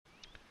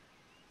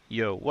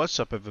Yo, what's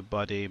up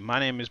everybody? My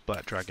name is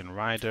Black Dragon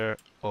Rider,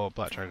 or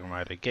Black Dragon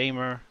Rider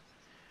Gamer,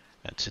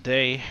 and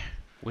today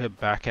we're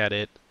back at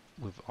it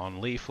with On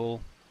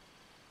Lethal,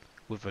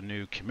 with a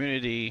new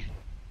community,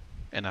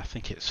 and I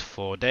think it's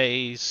 4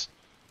 days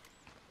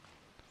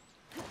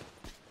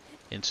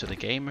into the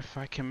game if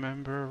I can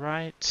remember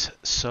right.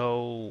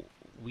 So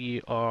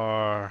we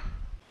are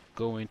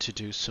going to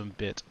do some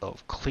bit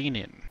of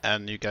cleaning,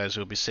 and you guys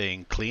will be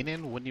saying,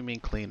 cleaning? What do you mean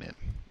cleaning?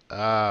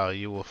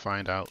 You will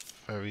find out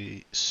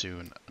very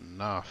soon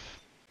enough.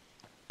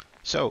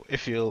 So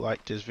if you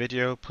liked this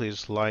video,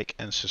 please like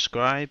and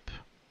subscribe,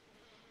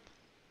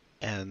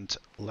 and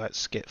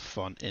let's get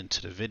fun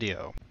into the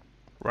video.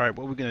 Right,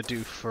 what we're going to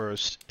do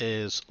first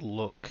is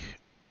look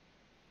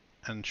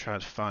and try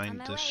to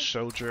find the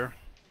soldier.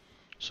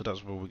 So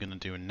that's what we're going to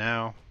do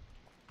now.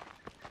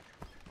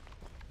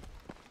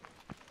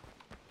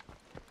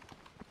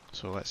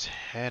 So let's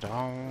head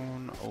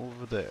on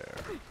over there.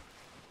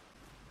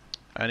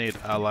 I need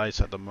allies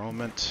at the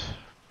moment,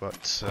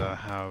 but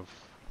have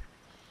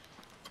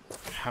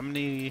how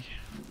many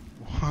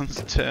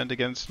ones turned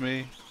against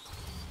me?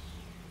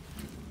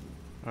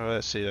 Oh,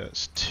 let's see,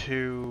 that's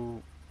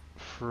 2,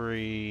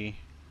 3.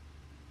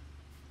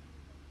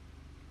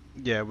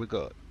 Yeah, we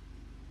got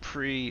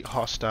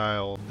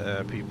pre-hostile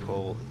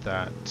people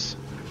that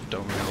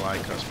don't really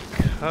like us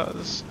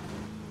because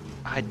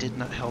I did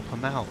not help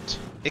them out.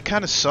 It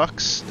kind of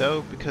sucks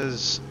though,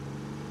 because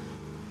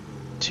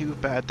too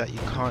bad that you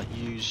can't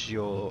use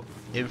your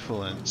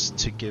influence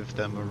to give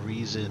them a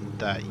reason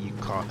that you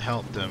can't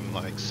help them,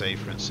 like say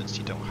for instance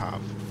you don't have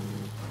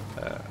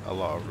a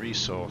lot of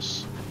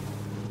resource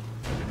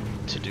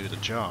to do the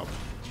job.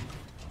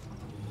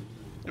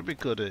 It'd be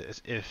good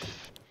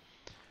if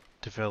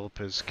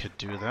developers could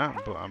do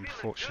that, but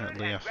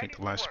unfortunately I think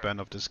the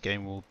lifespan of this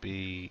game will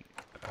be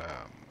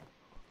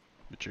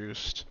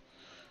reduced.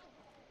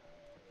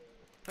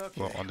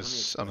 Okay, well, on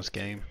this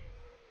game.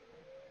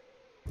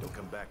 Don't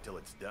come back till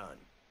it's done.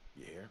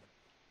 You hear?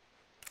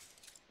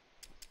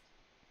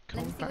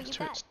 Come back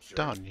till it's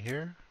done, you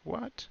hear?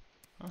 What?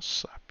 I'll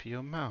slap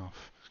your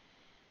mouth.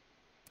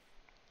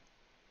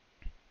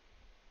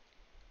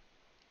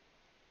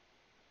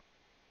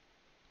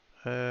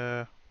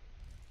 Why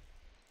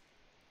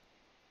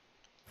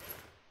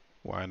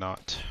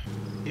not?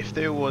 If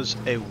there was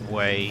a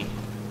way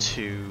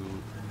to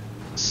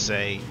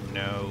say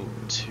no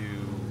to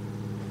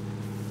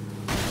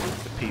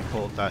the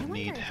people that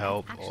need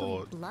help,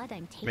 or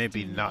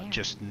maybe not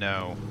just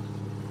no,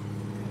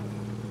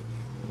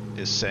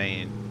 is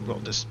saying, well,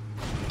 just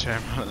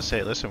turn around and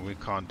say, listen, we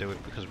can't do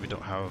it because we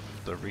don't have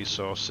the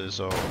resources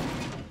or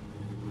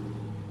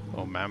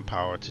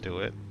manpower to do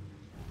it.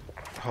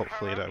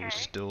 Hopefully that will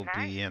still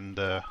be in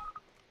the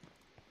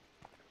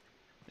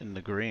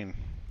green.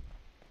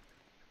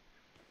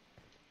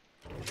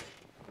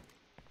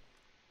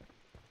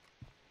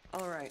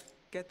 All right,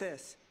 get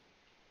this.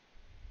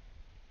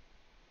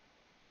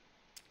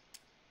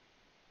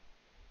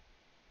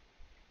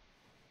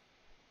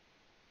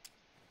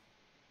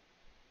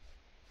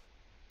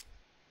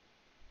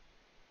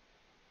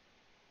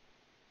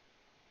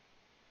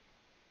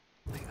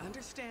 I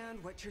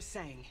understand what you're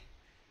saying.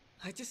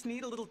 I just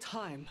need a little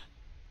time.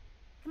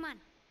 Come on,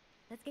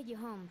 let's get you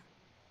home.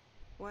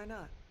 Why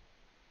not?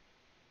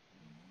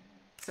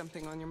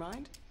 Something on your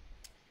mind?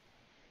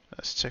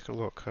 Let's take a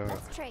look.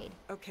 Let's trade.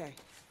 Okay.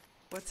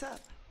 What's up?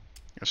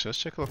 So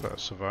let's take a look at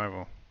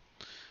survival.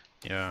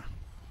 Yeah.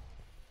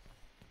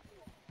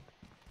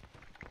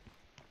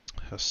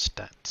 Her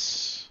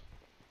stats.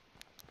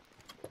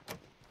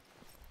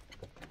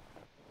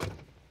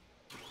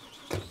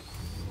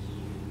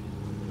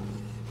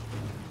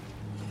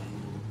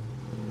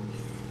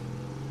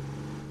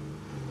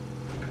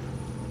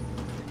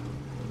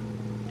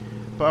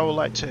 But I would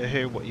like to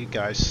hear what you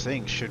guys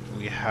think. Should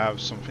we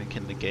have something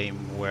in the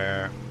game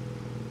where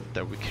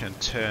that we can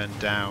turn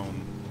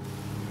down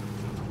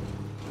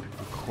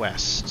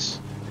requests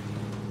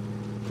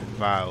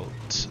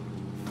without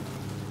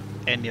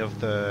any of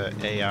the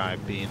AI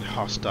being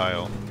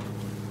hostile?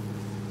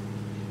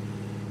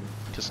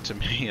 Because to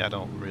me, I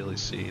don't really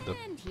see the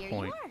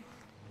point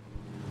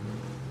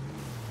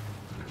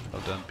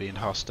of them being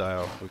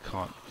hostile. We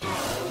can't do.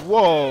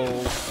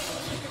 Whoa!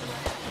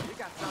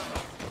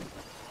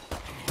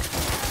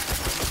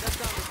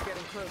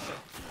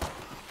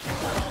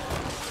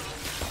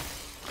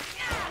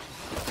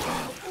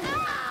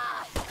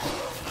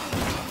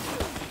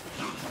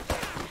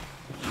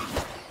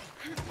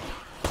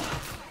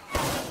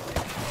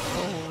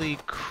 Holy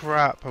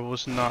crap, I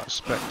was not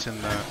expecting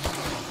that.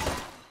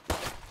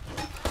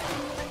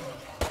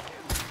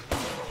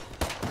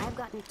 I've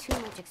gotten too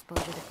much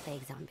exposure to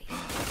plague zombies. I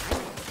need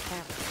to be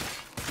careful.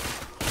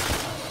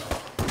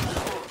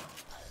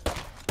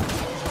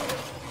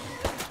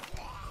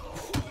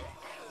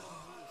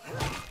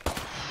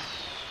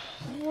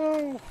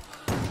 Whoa!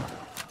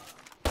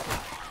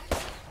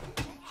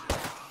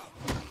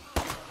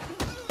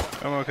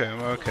 I'm okay,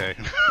 I'm okay.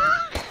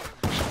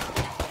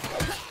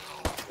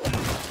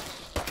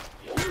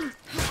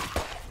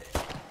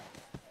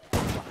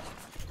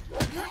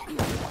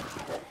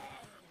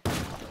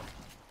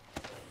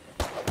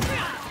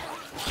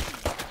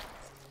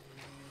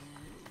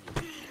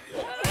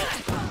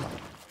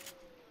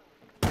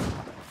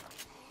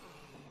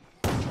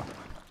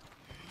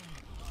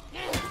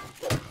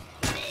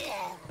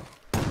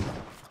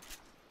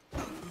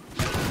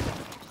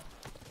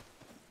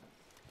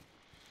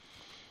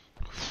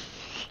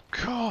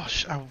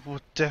 Gosh,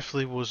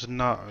 definitely was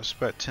not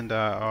expecting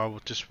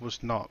that. Just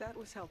was not That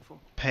was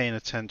helpful. paying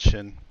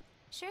attention.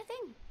 Sure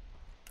thing.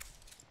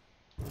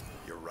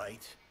 You're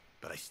right,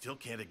 but I still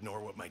can't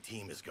ignore what my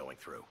team is going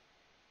through.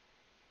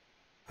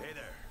 Hey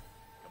there.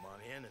 Come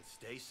on in and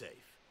stay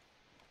safe.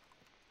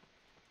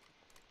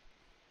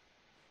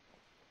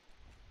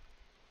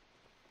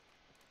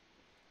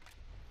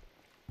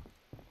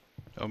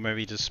 Or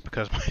maybe just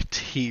because my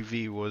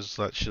TV was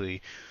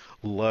actually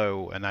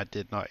low and I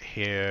did not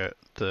hear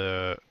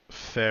the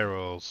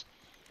ferals.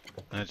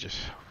 And I just,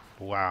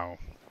 wow.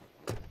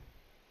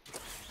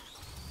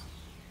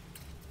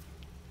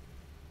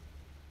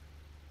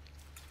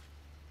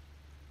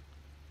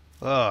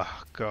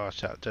 Oh gosh,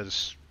 that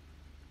just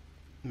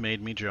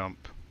made me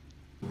jump.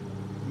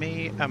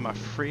 Me and my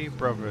three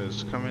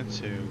brothers coming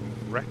to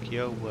wreck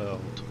your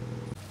world.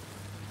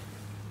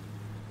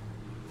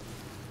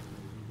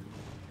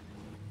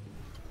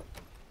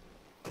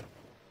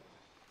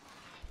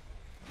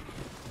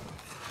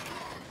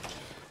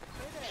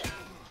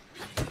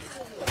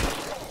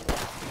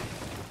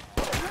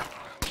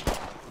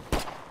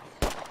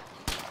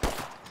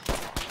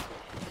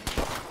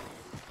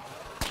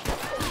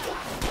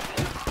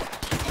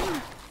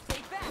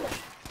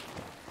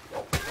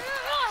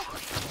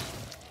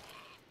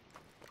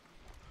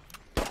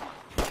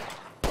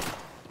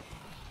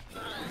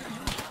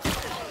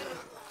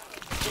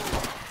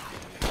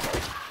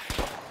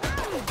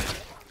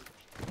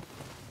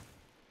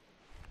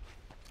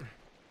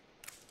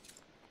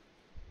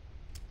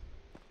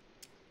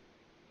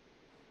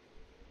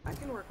 I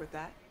can work with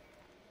that.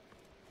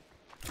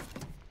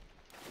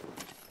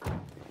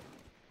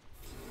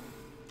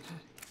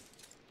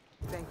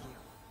 Thank you.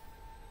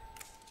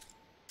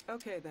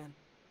 Okay then.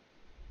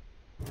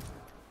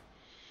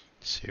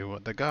 See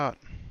what they got.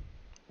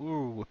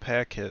 Ooh,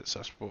 repair kits,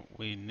 that's what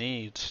we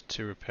need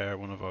to repair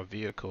one of our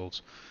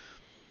vehicles.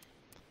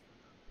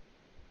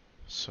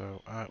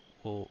 So I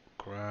will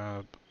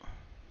grab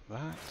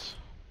that.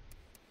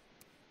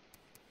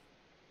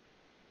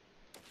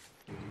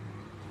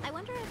 I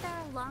wonder if there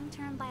are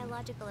long-term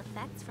biological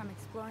effects from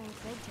exploring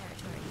plague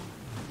territory.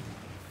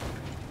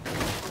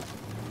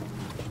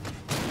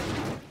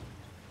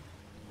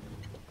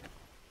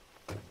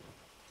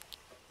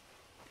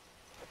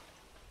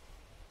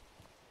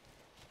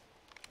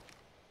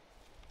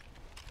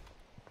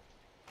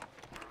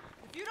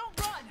 If you don't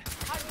run,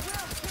 I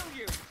will kill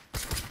you!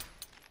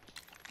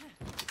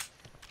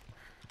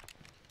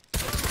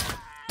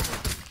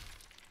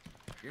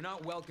 You're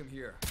not welcome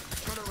here.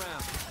 Turn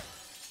around.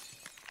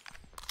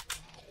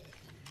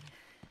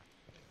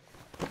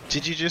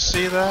 Did you just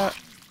see that?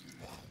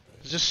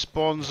 Just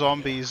spawn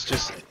zombies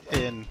just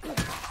in.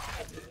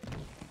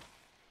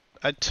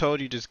 I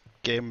told you this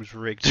game was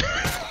rigged.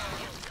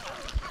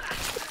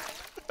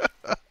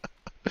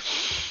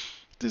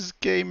 This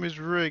game is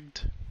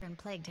rigged. In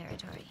plague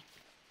territory.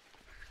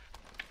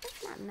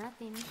 It's not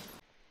nothing.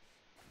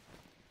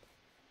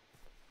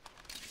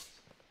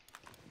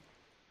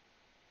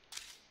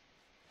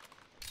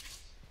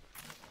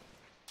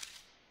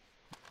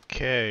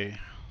 Okay,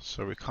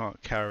 so we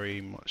can't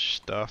carry much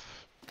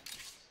stuff.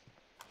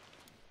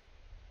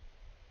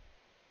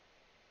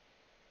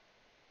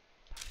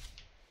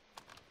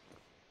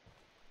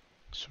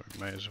 So we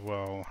may as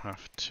well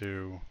have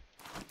to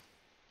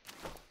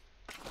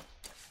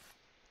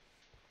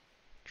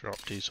drop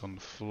these on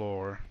the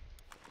floor.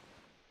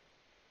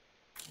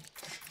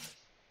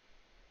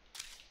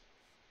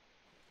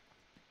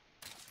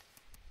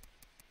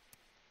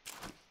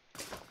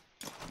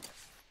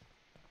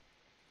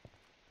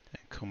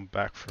 And come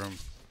back from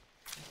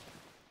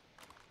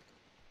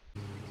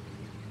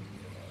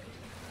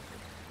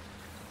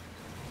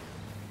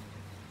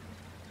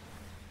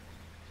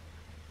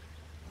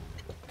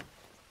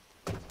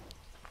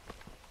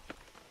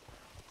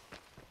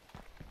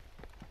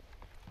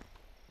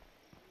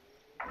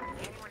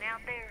Anyone out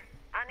there?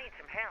 I need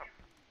some help.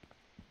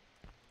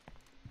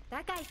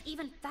 That guy's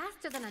even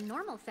faster than a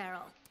normal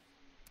feral.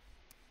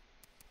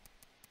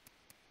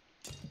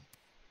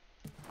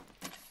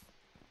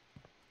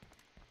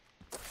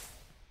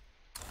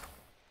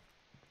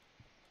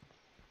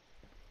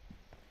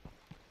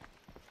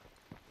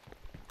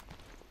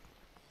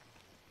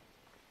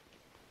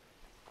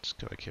 just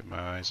gotta keep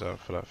my eyes out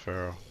for that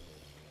feral.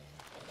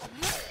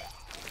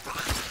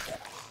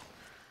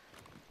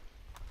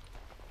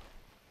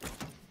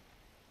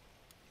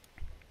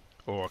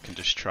 Or I can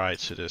just try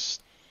to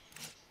just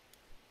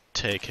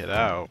take it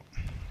out.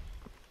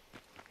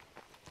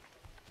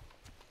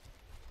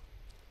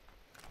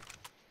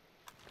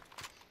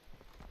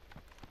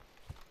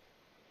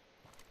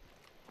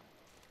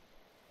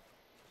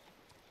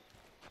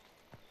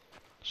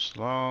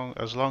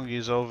 As long as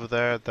he's over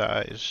there,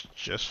 that is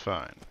just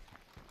fine.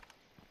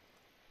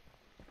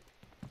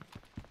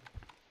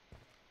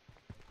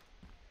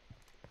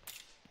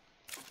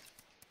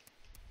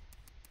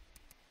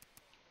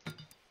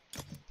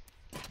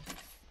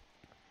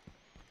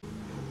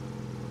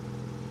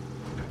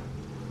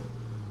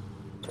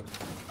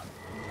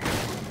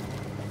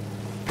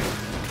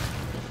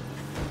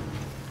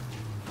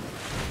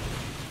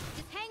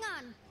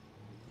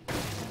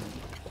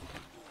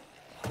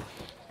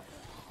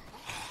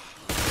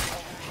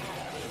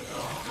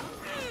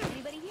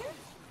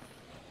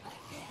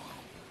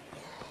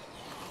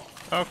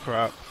 Oh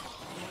crap.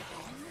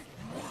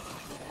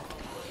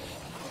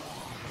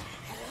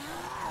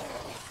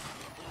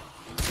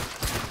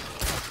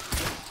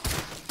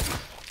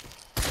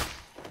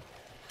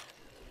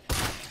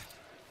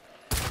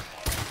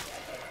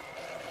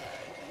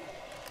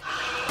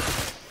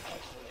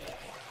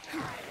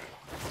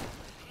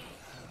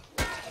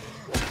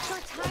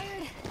 Short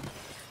tired.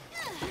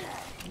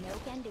 No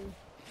can do.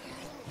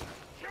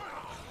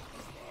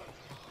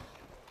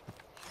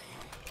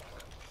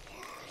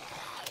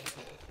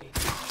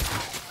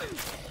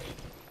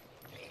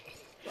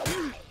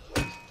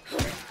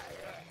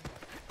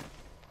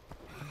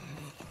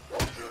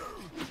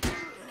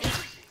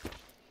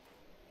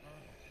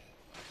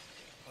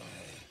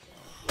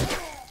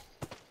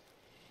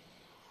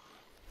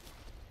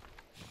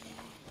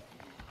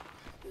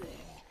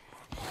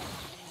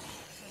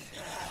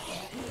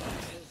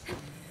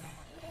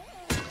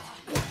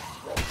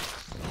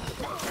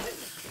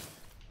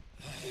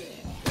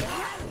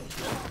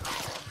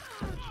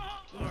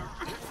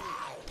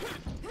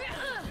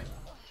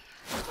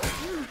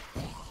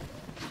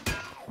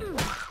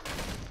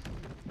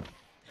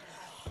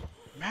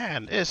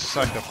 Man, it's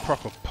like a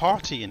proper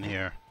party in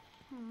here.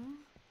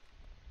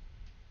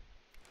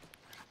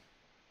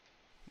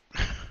 I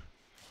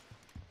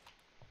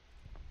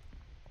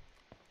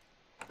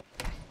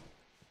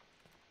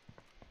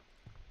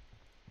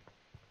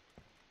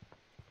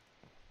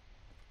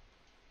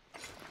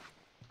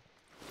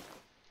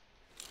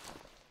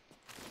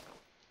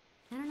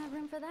don't have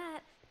room for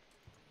that.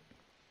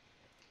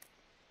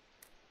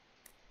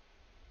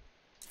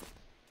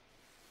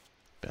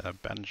 Better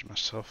bandage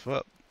myself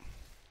up.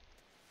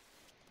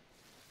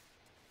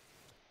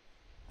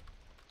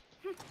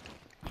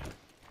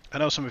 I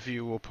know some of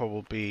you will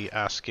probably be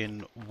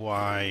asking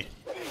why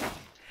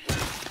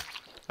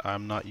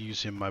I'm not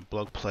using my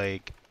Blood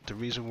Plague. The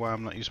reason why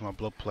I'm not using my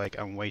Blood Plague,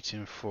 I'm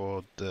waiting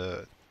for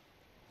the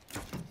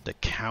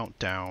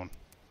countdown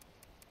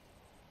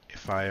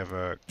if I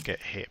ever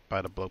get hit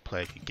by the Blood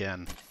Plague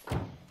again.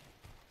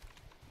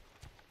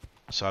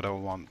 So I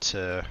don't want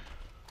to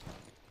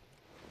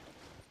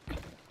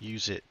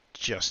use it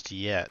just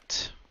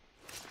yet.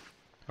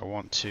 I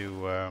want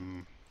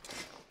to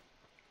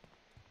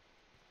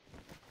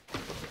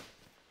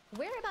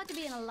We're about to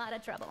be in a lot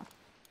of trouble.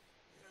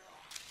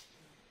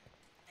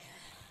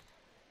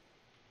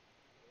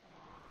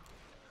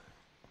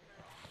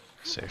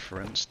 say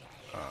for instance,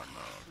 oh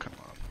no, come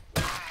on.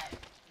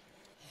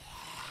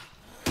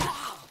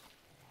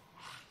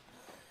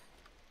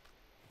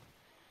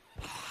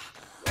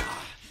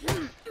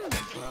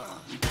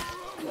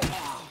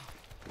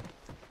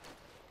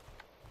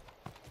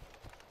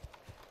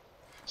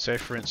 Say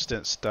for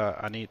instance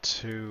that I need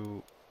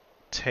to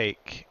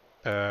take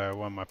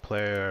one of my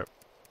player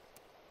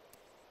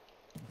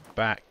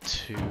back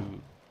to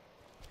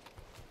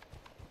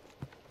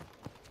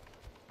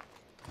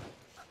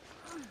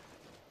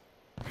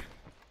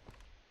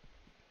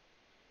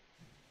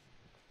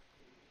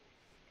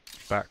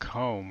back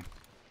home.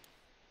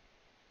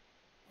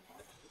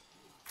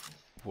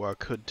 What I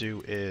could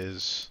do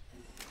is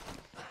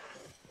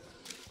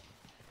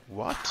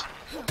what?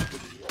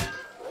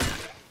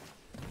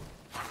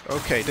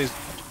 Okay, this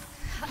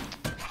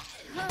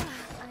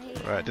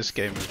right. This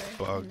game is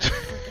bugged.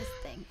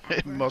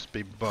 It must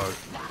be bugged.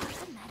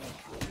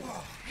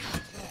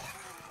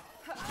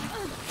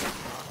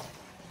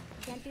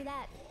 Can't do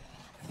that.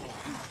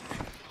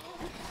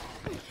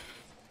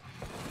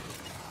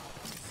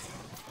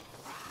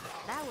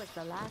 That was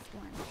the last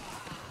one.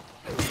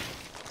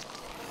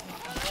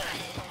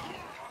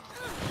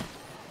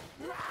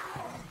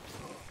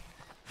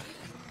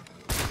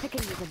 I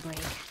could use a break.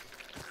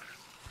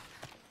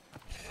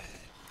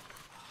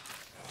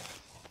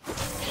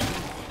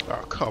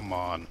 Oh, come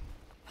on.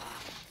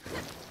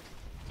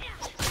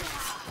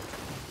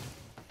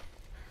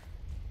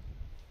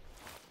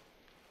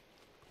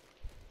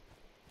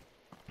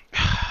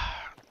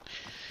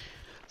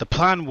 The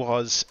plan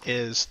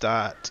is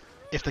that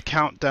if the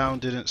countdown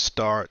didn't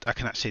start, I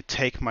can actually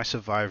take my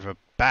survivor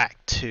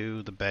back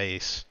to the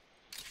base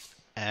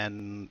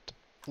and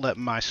let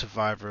my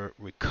survivor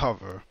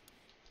recover.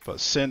 But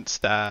since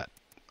that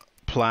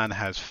plan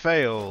has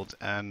failed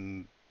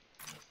and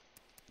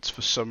it's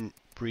for some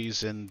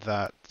reason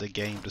that the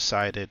game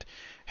decided,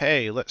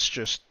 hey, let's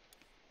just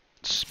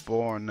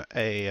spawn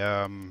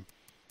a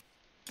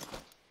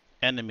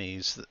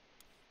enemies.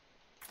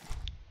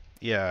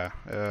 Yeah,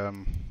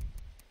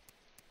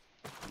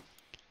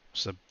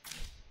 was a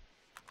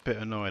bit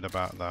annoyed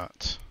about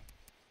that.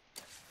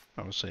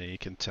 Obviously, you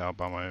can tell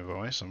by my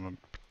voice, I'm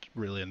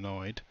really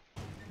annoyed.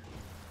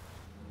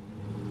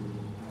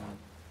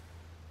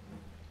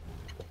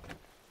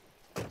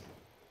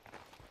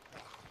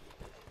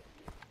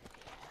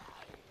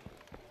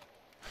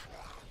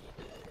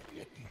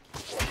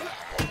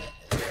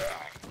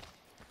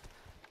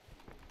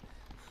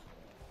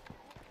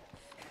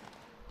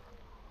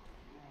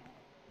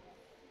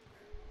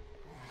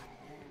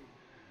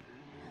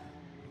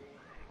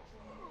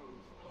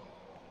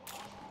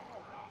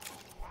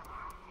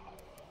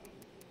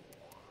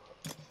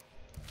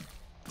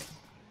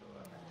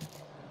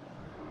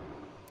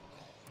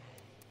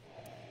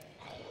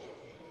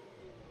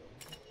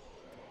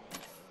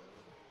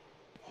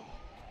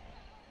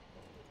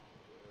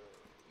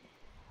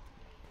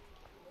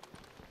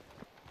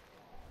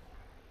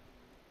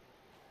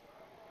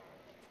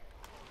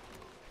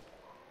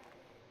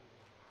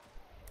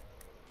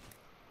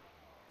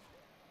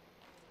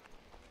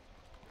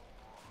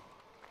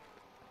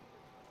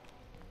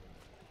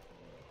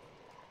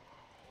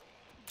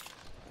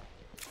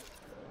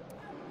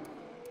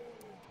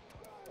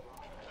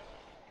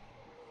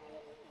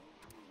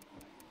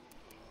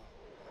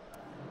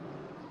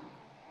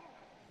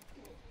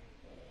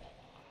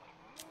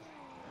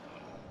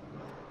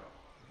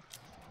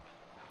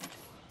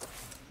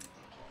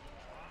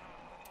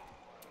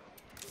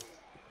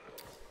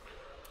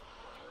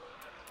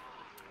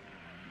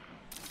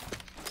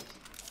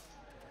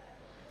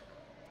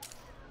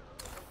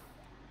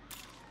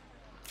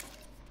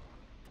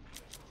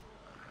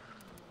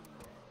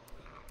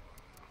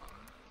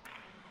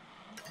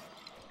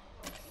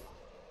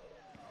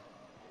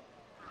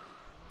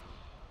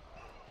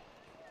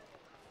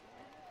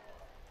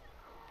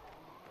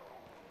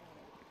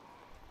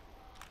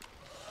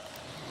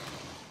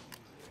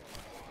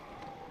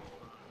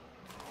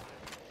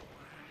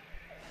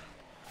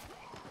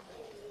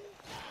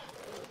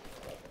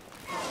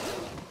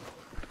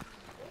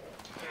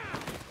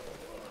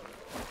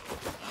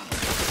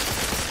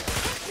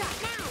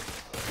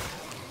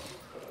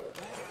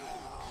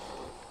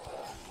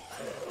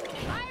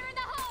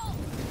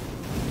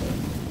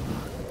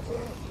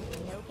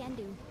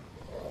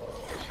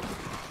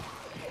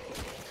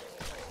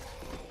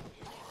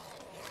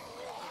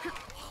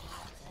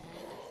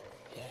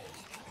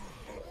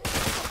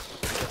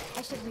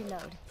 should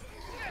reload.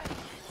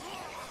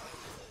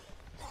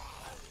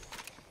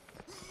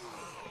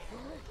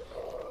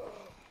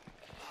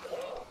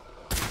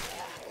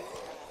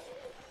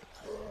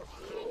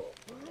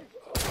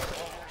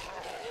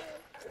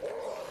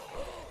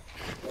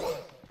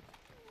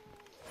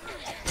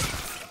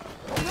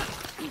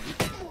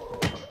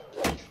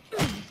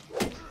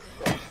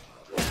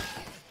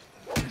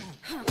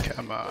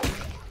 Come on.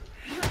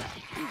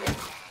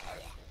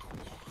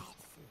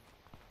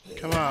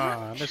 Come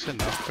on, there's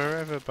enough for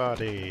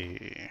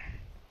everybody.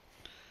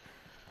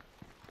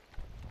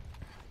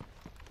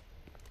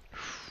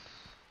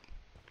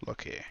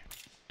 Lucky.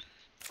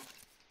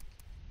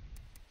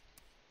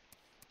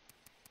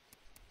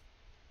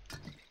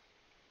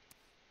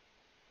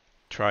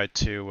 Tried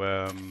to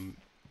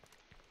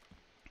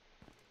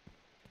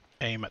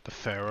aim at the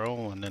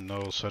ferrule, and then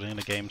all of a sudden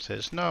the game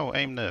says, "No,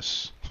 aim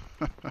this."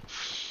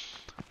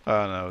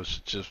 Oh no, it's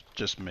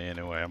just me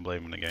anyway. I'm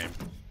blaming the game.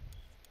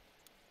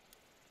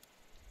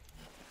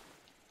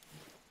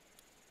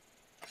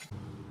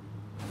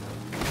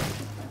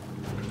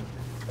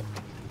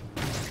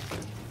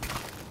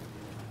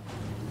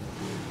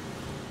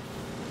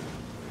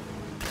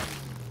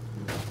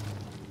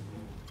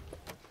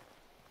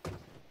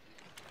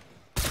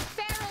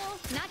 Feral,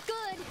 not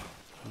good.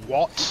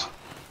 What?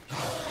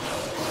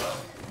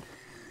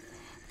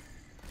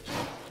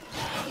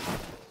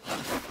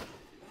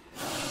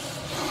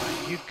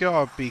 You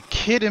gotta be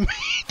kidding me!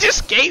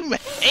 This game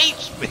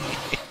hates me! Go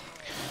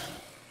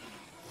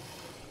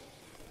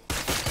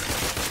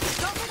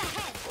for the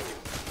head.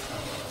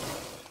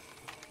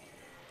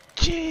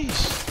 Jeez!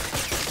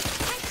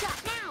 Headshot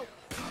now.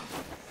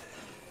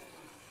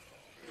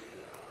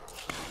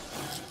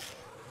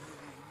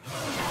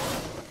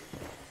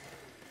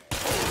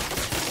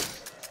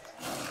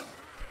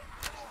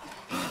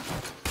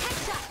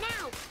 Headshot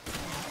now.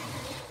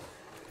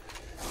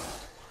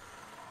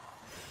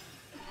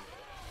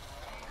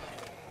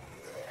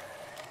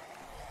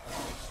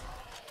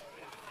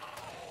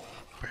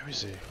 Where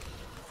is he?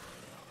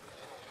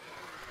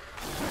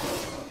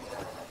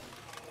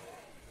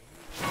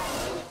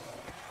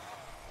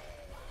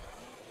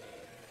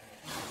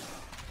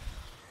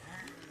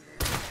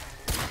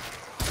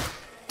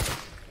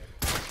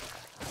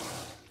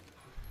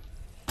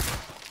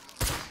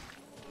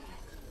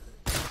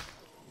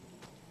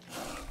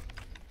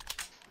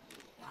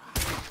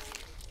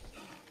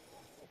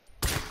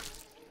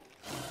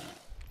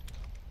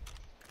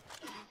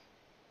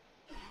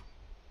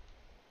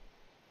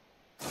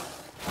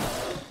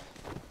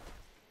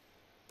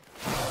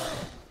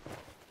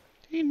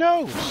 He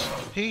knows.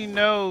 He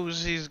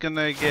knows he's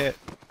gonna get.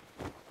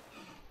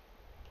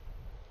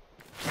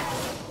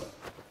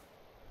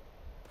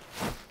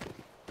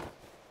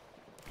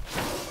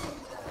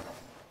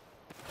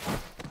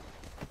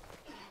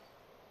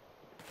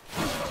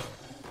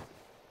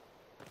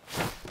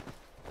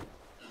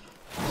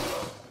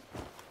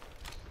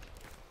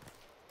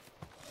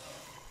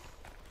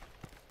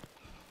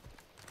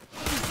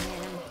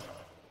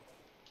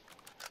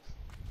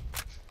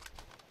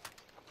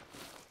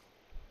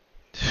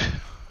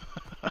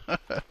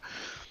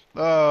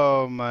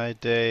 Oh my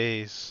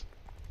days.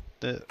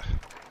 This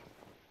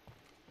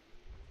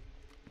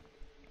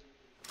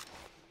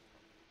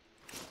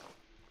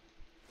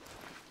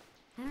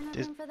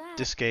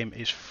game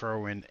is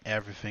throwing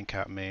everything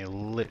at me,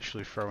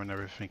 literally throwing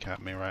everything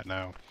at me right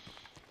now.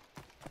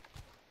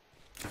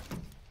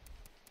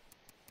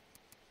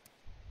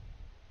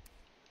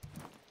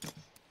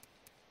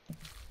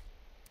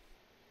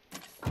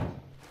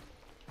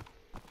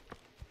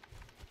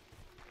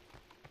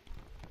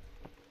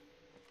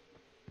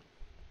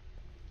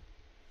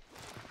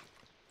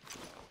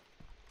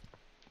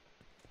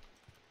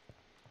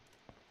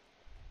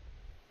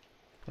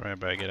 Right,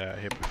 better get out of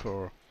here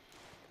before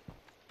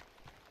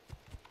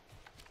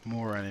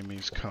more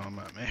enemies come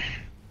at me.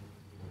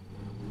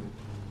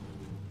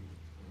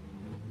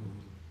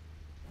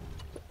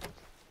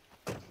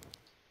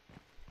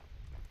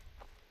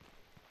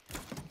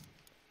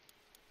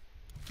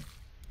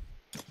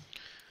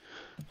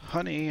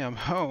 Honey, I'm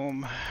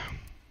home.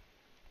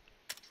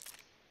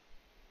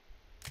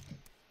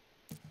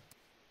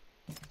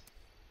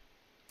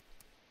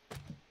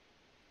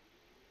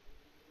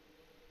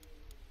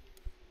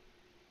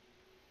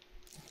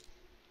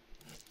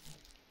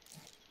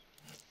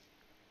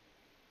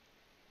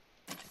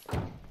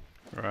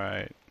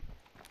 Right.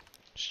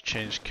 Just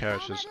change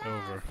characters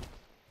over.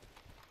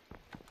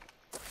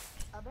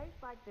 A base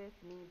like this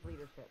needs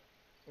leadership.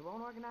 It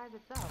won't organize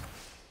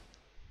itself.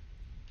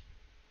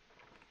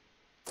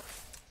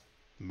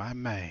 My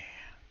man.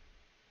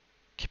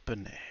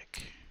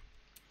 Kipanek.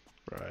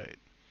 Right.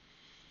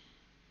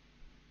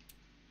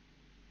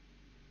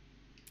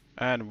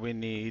 And we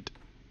need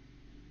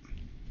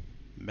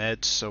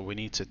meds, so we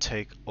need to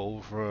take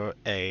over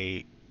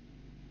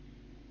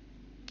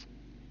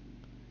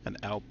an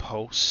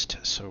outpost,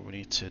 so we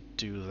need to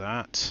do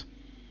that.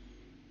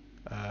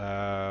 Take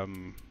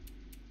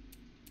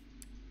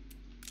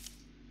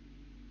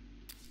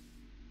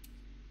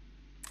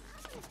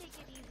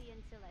it easy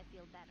until I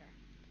feel better.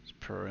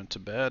 Put her into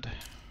bed.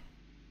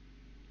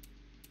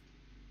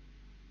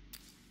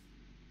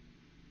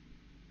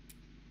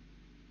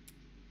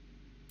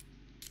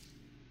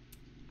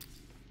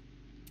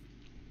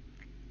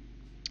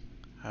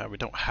 We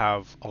don't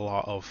have a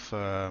lot of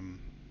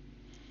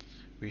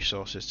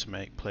resources to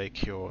make plague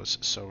cures,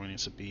 so we need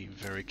to be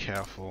very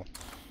careful.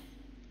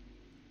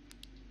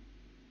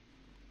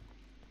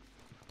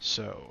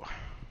 So,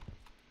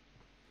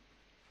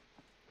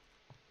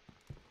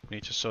 we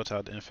need to sort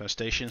out the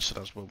infestation, so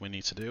that's what we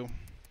need to do.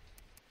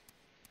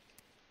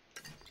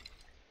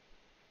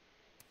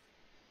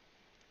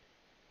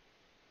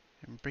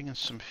 I'm bringing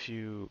some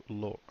few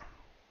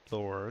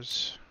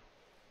lures.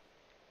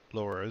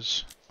 Going.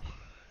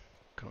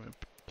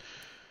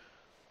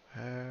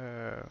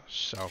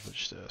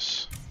 Salvage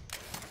this.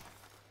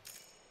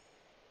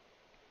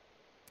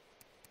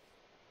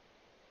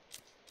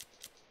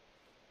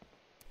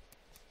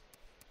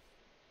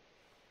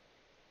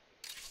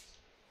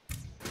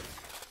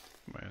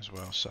 Might as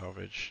well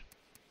salvage.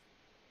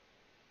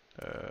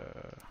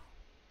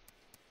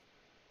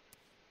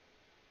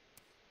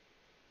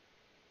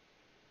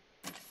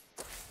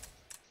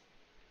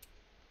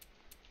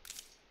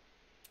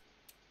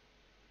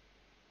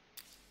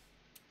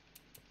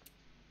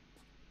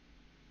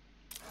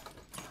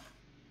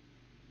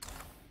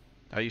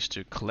 I used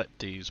to collect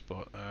these,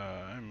 but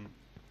I'm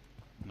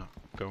not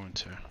going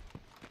to.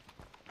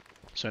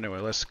 So anyway,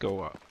 let's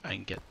go up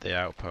and get the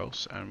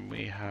outpost, and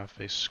we have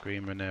a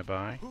screamer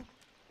nearby.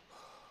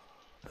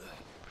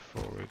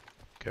 Before we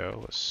go,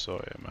 let's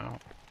sort him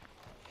out.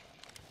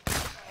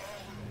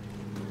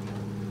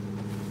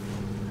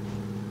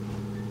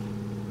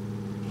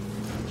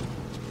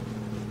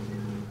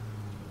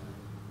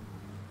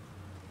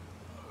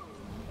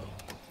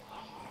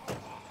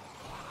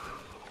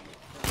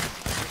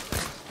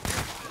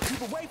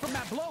 Keep away from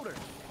that bloater!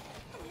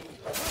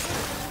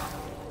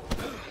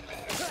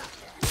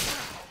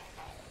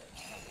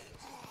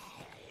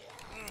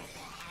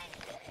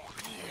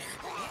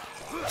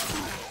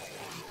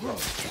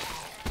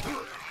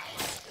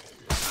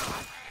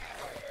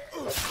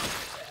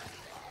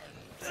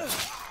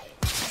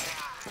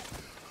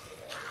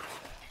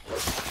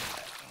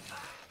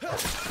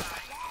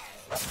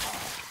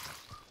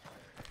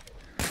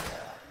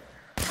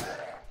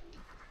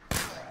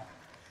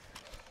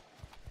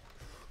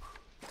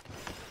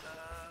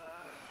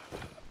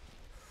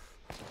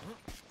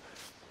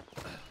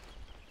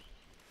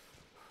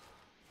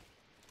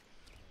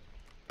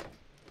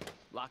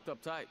 Locked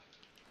up tight.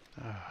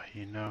 Ah,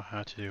 you know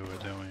how to do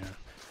it, don't you?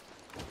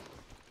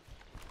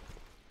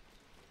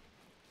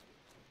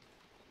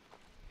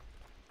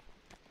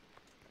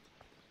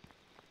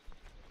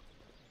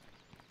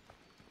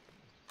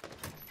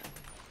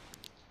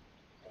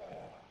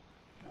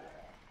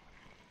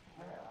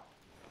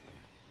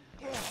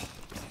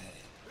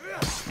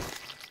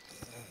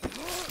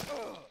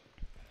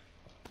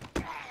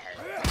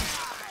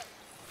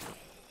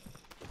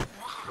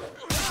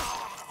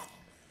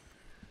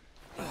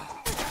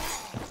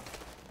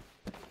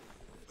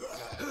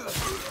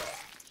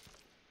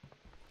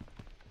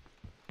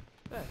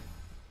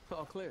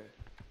 All clear.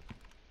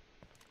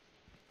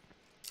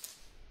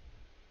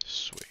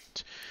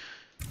 Sweet.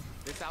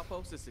 This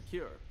outpost is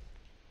secure.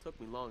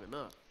 Took me long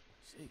enough.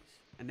 Jeez.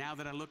 And now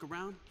that I look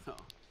around, oh,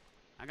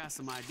 I got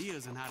some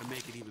ideas on how to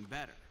make it even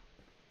better.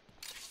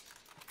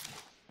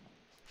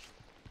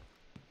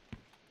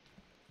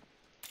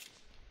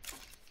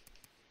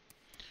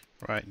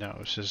 Right now,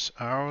 this is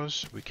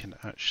ours. We can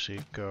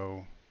actually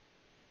go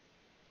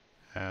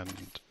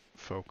and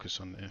focus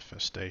on the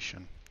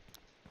infestation.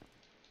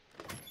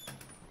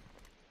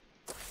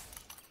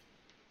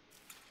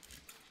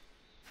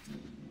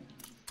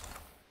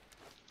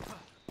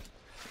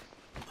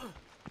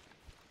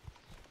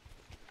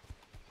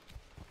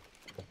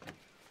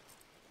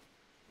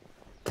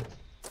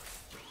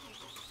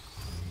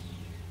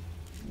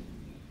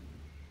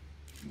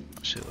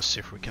 Actually, let's see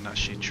if we can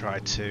actually try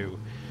to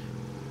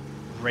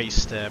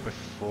race there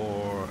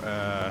before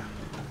I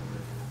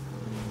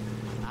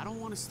don't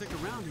want to stick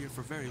around here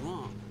for very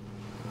long.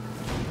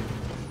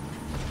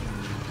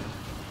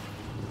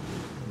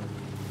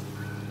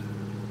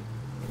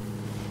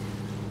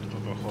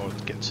 other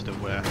horde get to the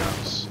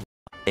warehouse.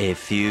 A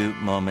few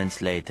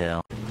moments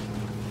later.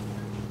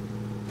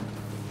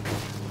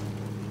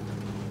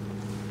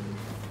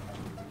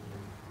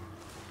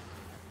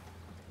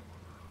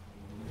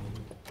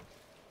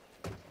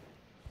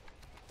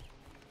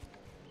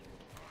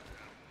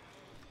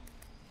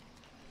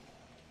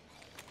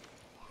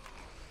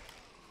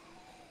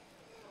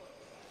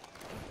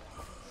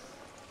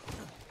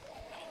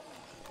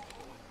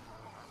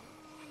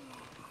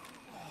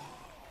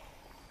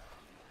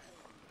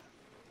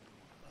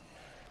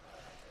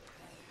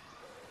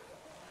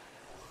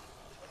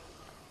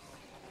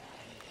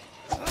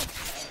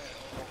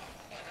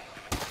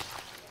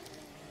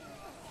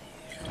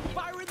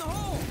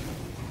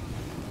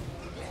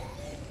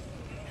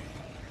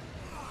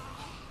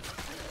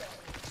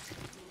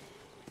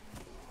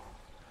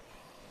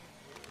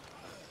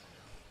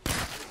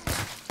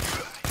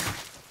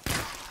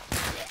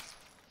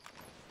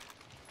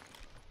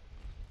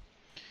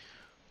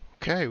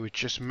 Okay, we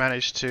just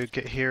managed to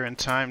get here in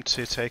time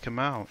to take him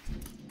out.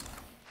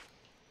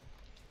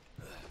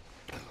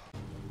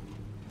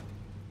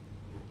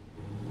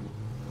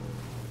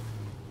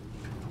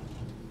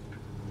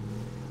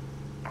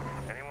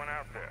 Anyone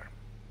out there?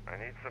 I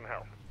need some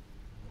help.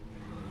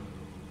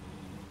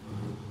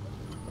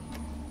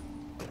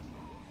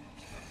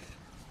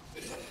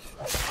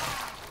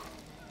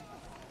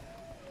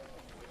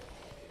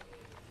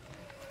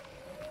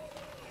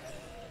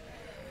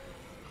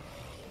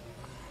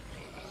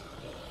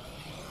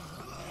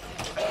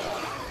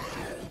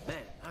 Man,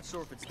 not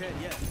sure if it's dead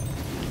yet.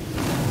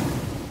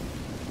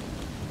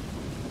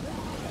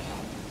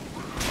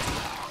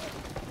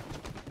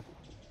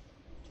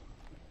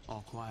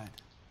 All quiet.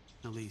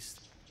 At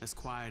least, as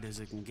quiet as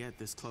it can get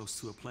this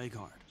close to a plague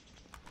heart.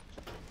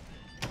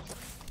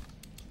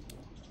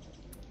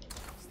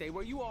 Stay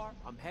where you are.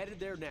 I'm headed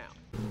there now.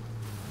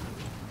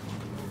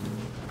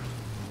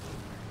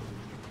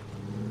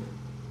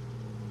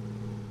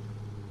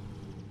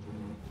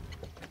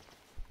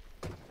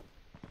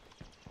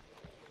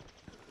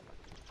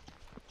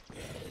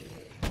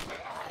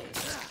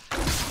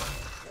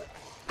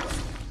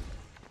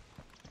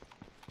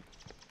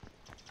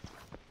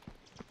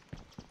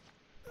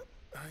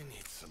 I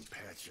need some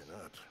patching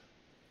up.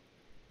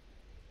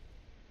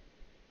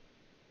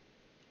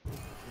 Oh,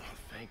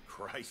 thank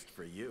Christ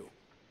for you.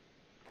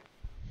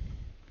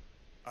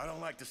 I don't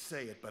like to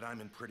say it, but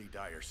I'm in pretty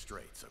dire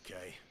straits,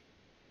 okay?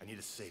 I need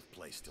a safe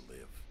place to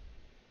live.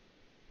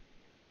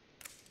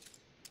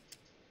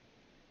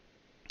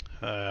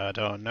 I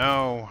don't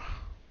know.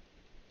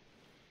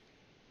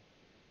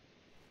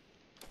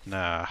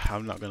 Nah,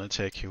 I'm not gonna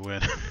take you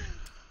in.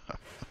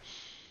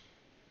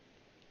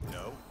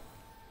 No?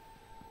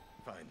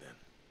 Fine then.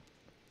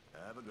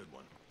 Have a good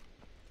one.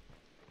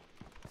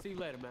 See you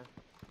later, man.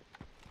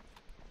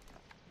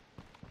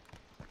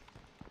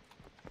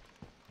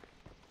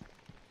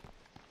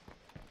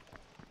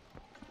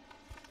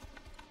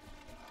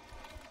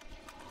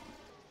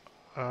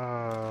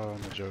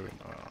 The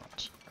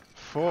Juggernaut.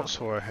 Thought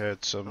so I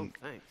heard some Oh,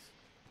 thanks.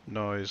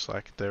 noise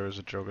like there is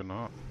a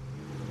Juggernaut.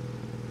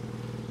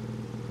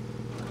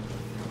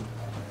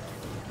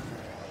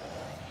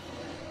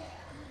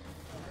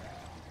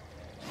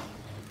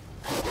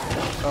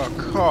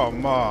 Oh,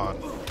 come on!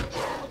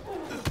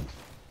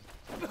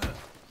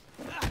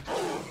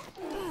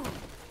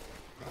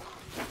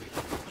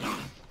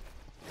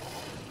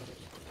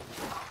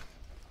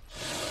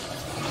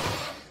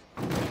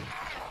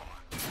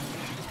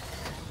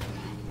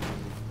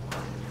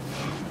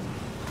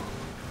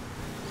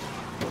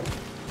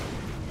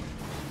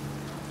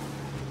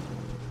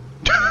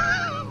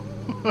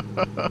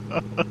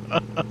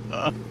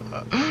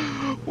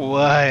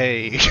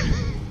 Why?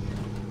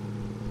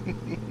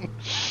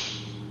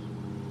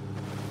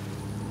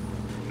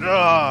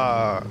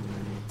 Ah!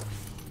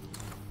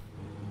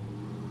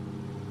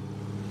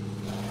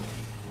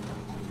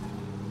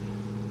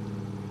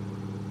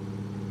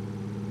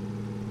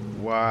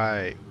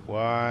 Why?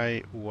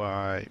 Why?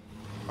 Why?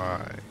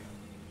 Why?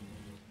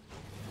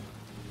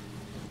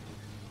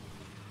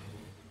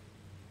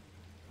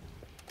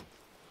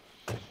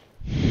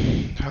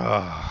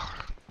 Ah.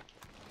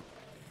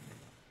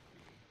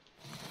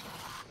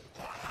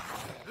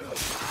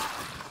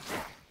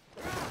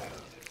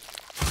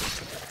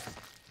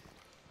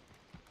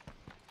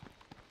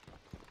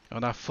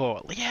 And I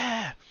thought,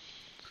 yeah,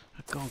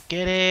 I'm gonna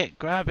get it,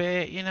 grab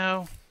it, you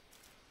know.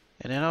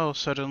 And then oh,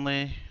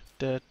 suddenly,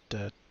 da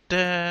da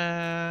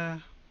da.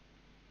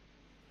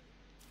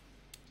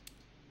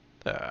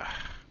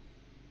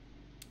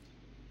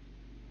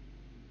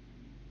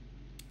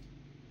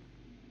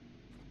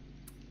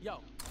 Yo,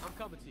 I'm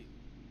coming to you.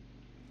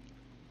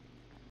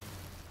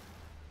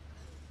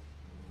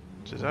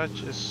 Did I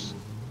just?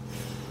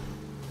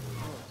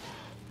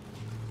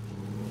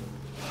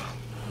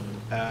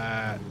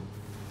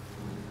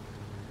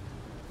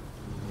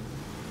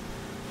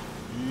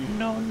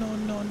 No, no,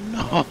 no,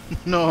 no,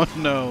 no,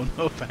 no,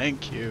 no,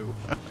 thank you.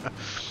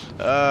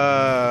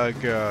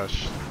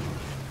 Gosh.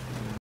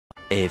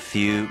 A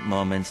few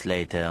moments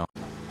later.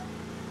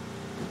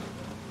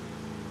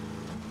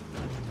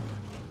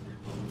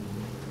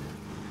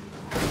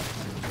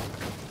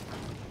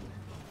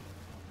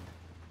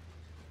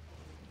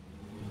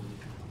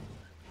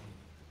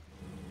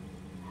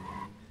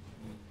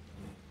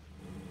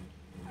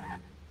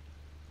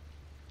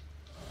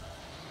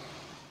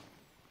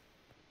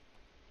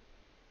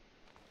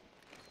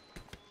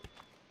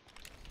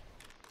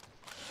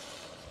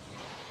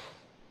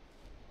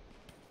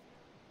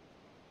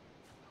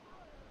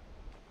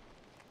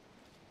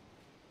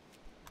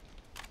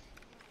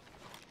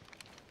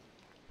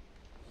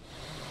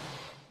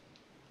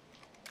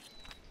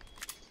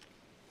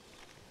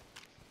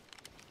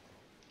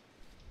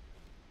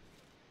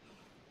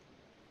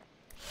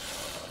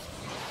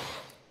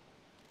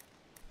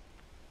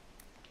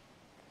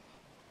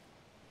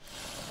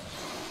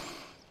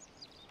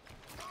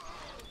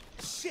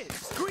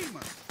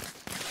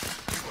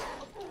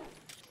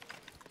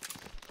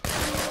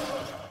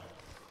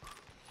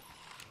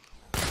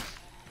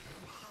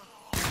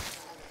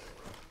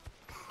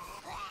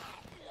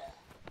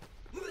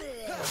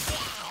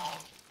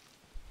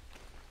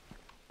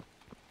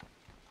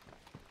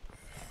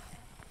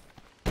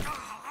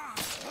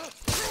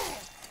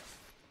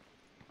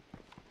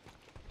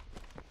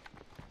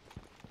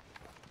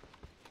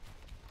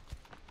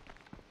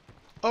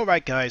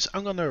 Alright guys,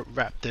 I'm gonna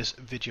wrap this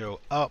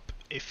video up.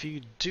 If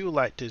you do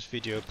like this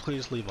video,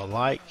 please leave a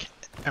like,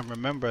 and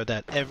remember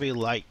that every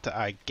like that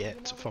I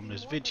get from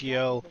this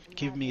video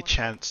give me a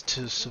chance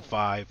to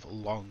survive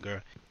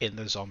longer in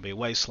the zombie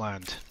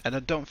wasteland. And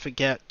then don't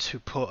forget to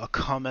put a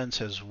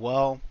comment as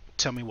well.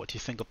 Tell me what you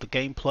think of the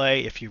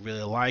gameplay, if you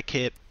really like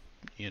it,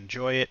 you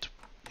enjoy it.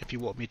 If you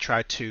want me to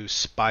try to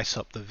spice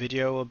up the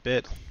video a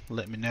bit,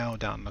 let me know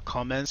down in the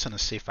comments and I'll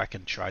see if I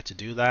can try to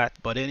do that.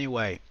 But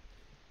anyway,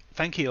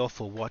 thank you all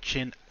for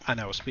watching,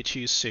 and I will speak to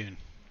you soon.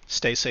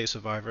 Stay safe,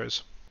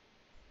 survivors.